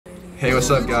Hey,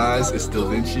 what's up guys? It's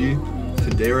Dylvinci.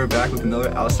 Today we're back with another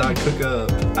outside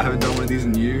cook-up. I haven't done one of these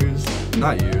in years.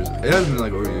 Not years. It hasn't been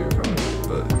like over a year probably.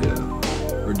 But yeah,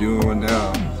 we're doing one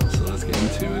now. So let's get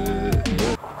into it.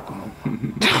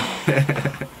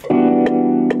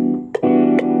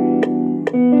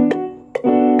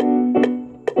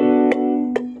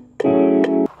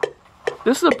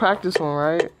 This is a practice one,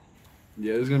 right?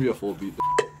 Yeah, there's gonna be a full beat.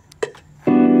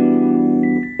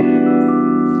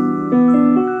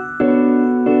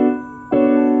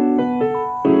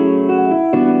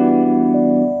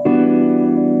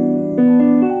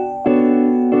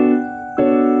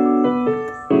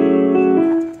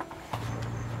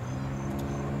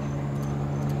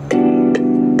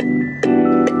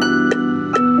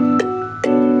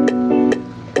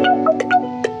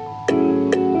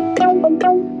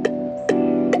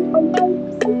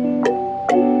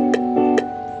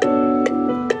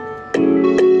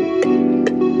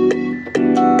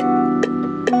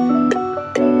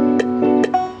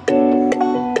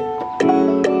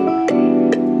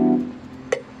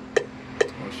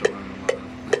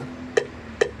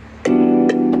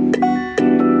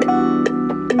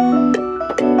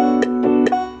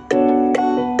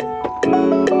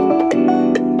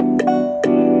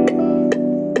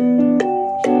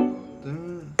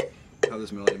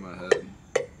 This melody in my head.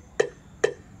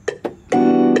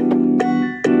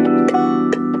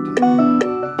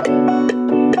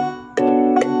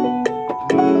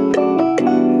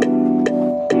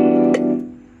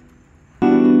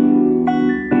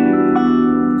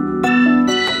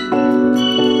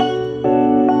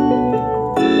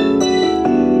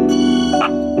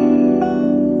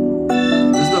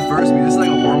 This is the first beat. This is like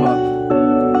a warm-up.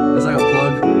 It's like a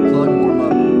plug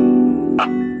warm-up.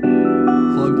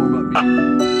 Plug warm-up beat.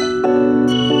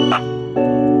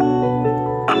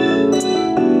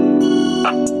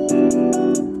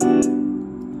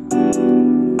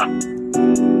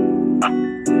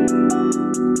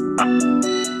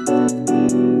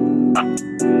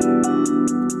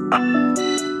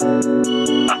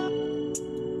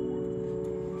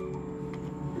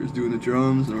 We're just doing the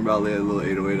drums and we're about to lay a little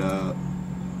 808 out.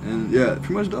 And yeah,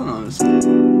 pretty much done honestly.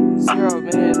 0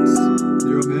 minutes.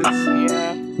 0 minutes?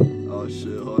 Yeah. Oh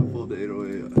shit, hold on, pull up the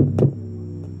 808.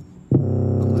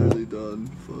 I'm literally done.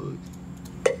 Fuck.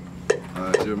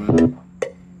 Alright, 0 minutes.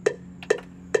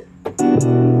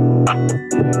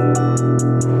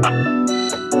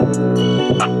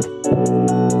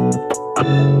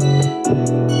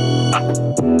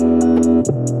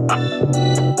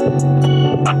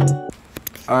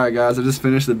 Alright guys, I just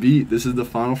finished the beat. This is the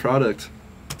final product.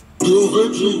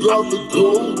 Dylvinci got the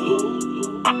gold.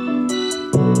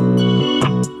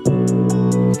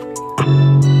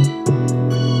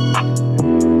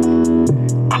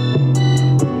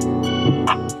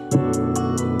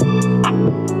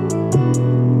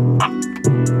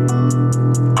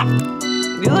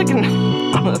 You're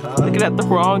looking at the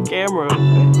wrong camera.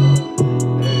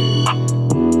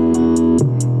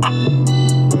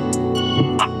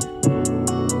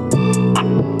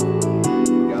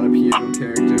 Got a piano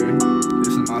character.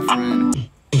 This is my friend.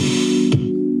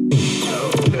 Yo,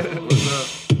 what's up?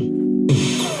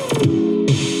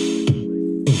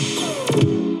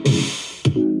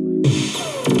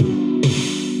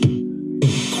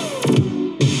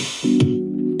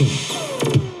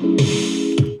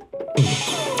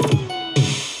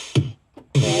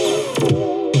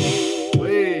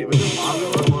 Wait, was it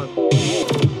volume or what?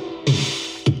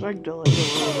 Like delayed a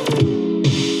little bit.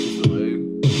 It's delayed.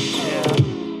 Yeah.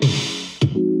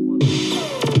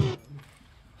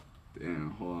 Damn,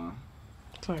 hold on.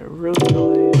 It's like really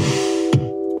delayed.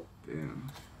 Damn.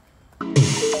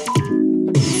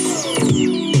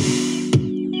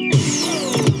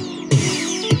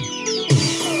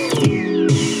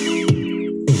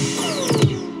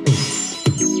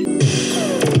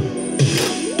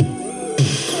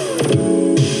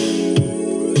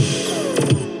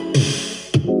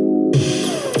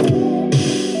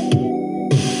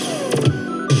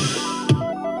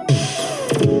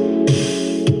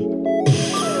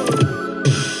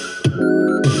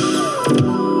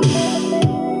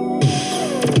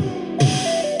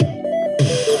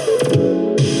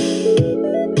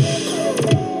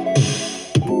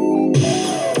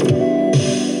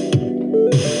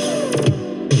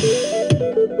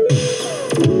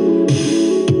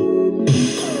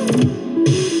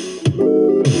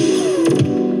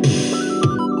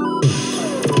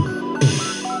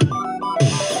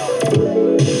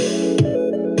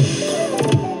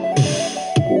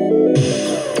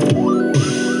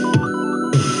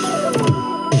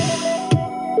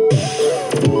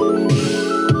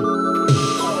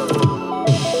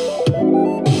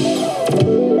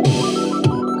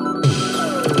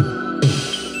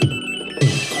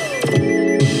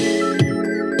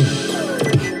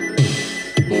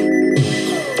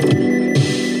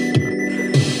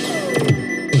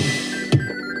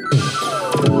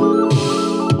 Dylvinci.